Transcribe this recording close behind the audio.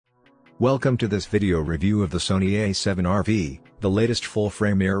Welcome to this video review of the Sony A7R V, the latest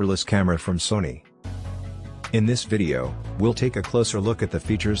full-frame mirrorless camera from Sony. In this video, we'll take a closer look at the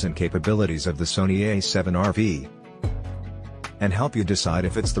features and capabilities of the Sony A7R V and help you decide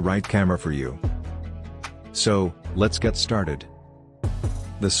if it's the right camera for you. So, let's get started.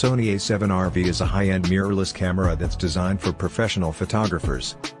 The Sony A7R V is a high-end mirrorless camera that's designed for professional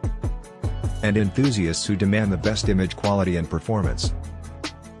photographers and enthusiasts who demand the best image quality and performance.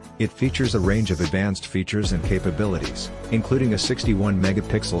 It features a range of advanced features and capabilities, including a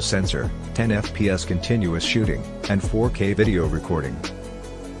 61-megapixel sensor, 10 fps continuous shooting, and 4K video recording.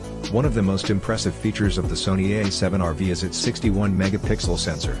 One of the most impressive features of the Sony A7R V is its 61-megapixel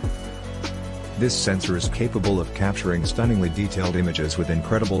sensor. This sensor is capable of capturing stunningly detailed images with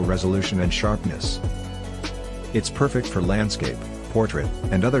incredible resolution and sharpness. It's perfect for landscape, portrait,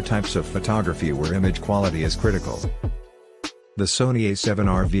 and other types of photography where image quality is critical. The Sony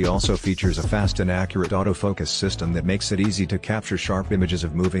A7R V also features a fast and accurate autofocus system that makes it easy to capture sharp images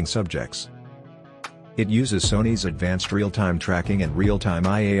of moving subjects. It uses Sony's advanced real-time tracking and real-time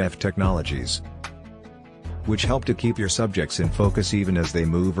IAF technologies, which help to keep your subjects in focus even as they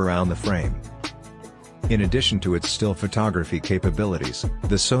move around the frame. In addition to its still photography capabilities,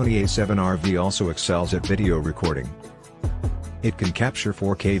 the Sony A7R V also excels at video recording. It can capture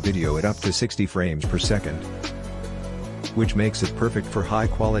 4K video at up to 60 frames per second, which makes it perfect for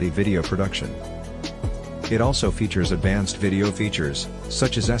high-quality video production. It also features advanced video features,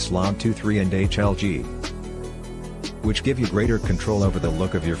 such as S-Log23 and HLG, which give you greater control over the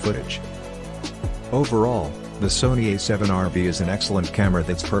look of your footage. Overall, the Sony A7R V is an excellent camera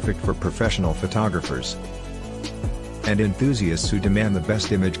that's perfect for professional photographers and enthusiasts who demand the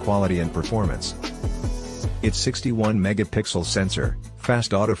best image quality and performance. Its 61-megapixel sensor,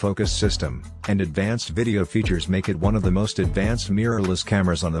 fast autofocus system, and advanced video features make it one of the most advanced mirrorless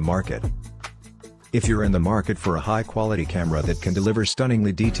cameras on the market. If you're in the market for a high-quality camera that can deliver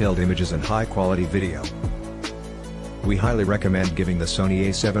stunningly detailed images and high-quality video, we highly recommend giving the Sony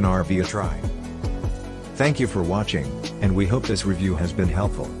A7R V a try. Thank you for watching, and we hope this review has been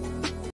helpful.